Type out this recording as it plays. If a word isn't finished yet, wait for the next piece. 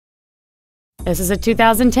This is a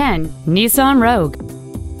 2010 Nissan Rogue.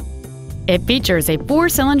 It features a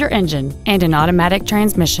 4-cylinder engine and an automatic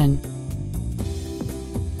transmission.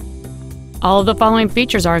 All of the following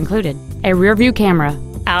features are included: a rear-view camera,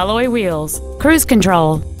 alloy wheels, cruise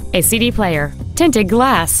control, a CD player, tinted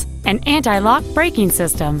glass, an anti-lock braking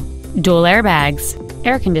system, dual airbags,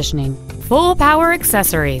 air conditioning, full power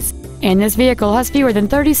accessories, and this vehicle has fewer than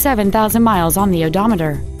 37,000 miles on the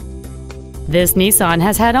odometer. This Nissan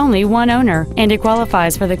has had only one owner, and it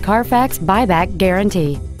qualifies for the Carfax buyback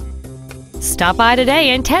guarantee. Stop by today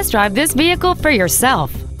and test drive this vehicle for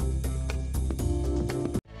yourself.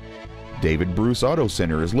 David Bruce Auto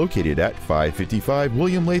Center is located at 555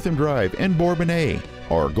 William Latham Drive in Bourbonnais.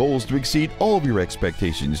 Our goal is to exceed all of your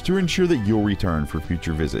expectations to ensure that you'll return for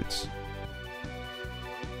future visits.